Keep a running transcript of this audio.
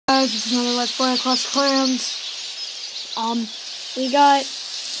Guys, this is another Let's Play Clash of Clans. We got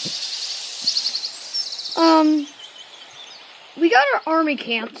our army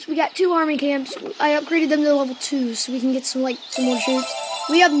camps. We got 2 army camps. I upgraded them to level 2 so we can get some more troops.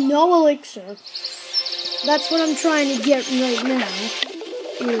 We have no elixir. That's what I'm trying to get right now,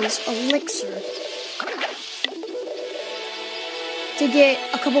 is elixir. To get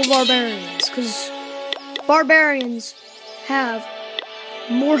a couple barbarians, because barbarians have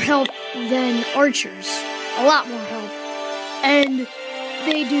more health than archers. A lot more health. And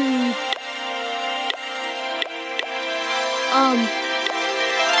they do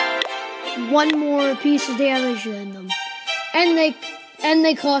one more piece of damage than them. And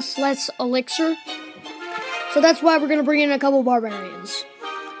they cost less elixir. So that's why we're gonna bring in a couple barbarians.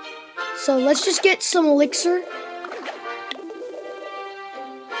 So let's just get some elixir.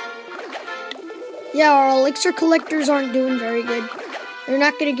 Yeah, our elixir collectors aren't doing very good. They're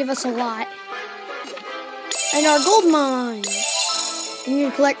not going to give us a lot. And our gold mines, we need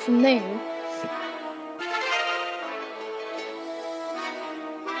to collect from there.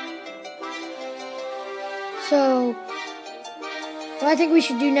 So, what I think we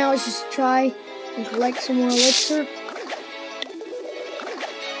should do now is just try and collect some more elixir.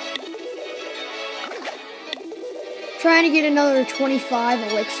 Trying to get another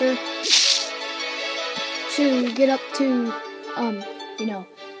 25 elixir to get up to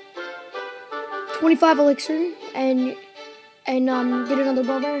 25 elixir and get another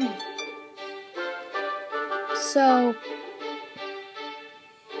barbarian. So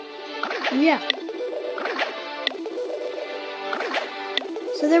yeah.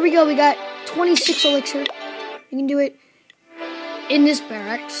 So there we go. We got 26 elixir. We can do it in this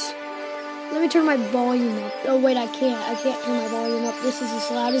barracks. Let me turn my volume up. Oh wait, I can't. I can't turn my volume up. This is as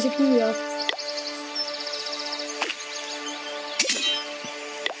loud as it can go.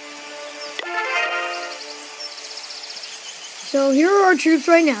 So here are our troops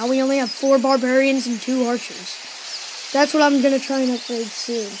right now. We only have 4 barbarians and 2 archers. That's what I'm going to try and upgrade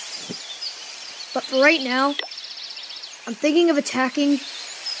soon. But for right now, I'm thinking of attacking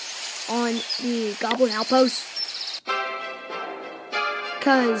on the goblin outpost.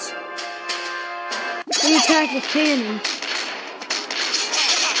 Because we attack the cannon,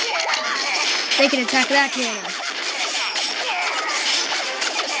 they can attack that cannon.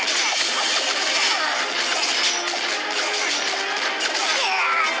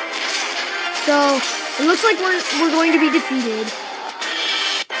 So, it looks like we're going to be defeated.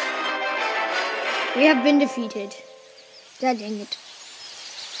 We have been defeated. God dang it.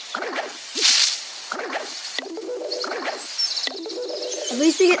 At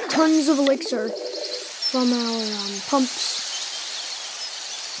least we get tons of elixir from our pumps.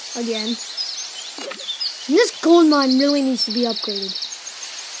 Again. And this gold mine really needs to be upgraded.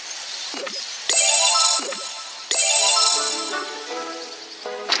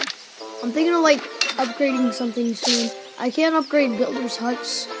 I'm thinking of upgrading something soon. I can't upgrade builders'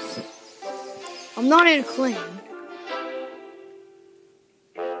 huts. I'm not in a clan.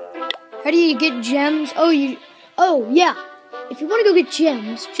 How do you get gems? Oh yeah. If you want to go get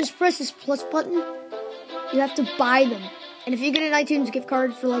gems, just press this plus button. You have to buy them. And if you get an iTunes gift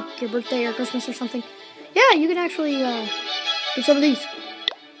card for your birthday or Christmas or something, yeah, you can actually get some of these.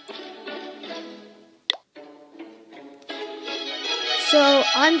 So,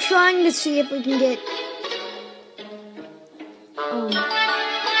 I'm trying to see if we can get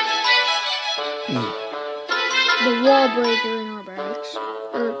the wall breaker in our barracks.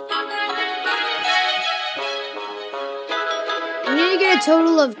 We need to get a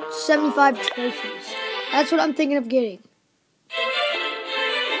total of 75 trophies. That's what I'm thinking of getting.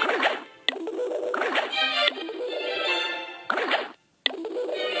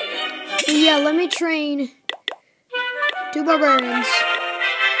 So yeah, let me train 2 barbarians.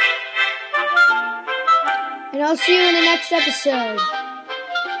 And I'll see you in the next episode.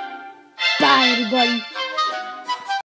 Bye, everybody.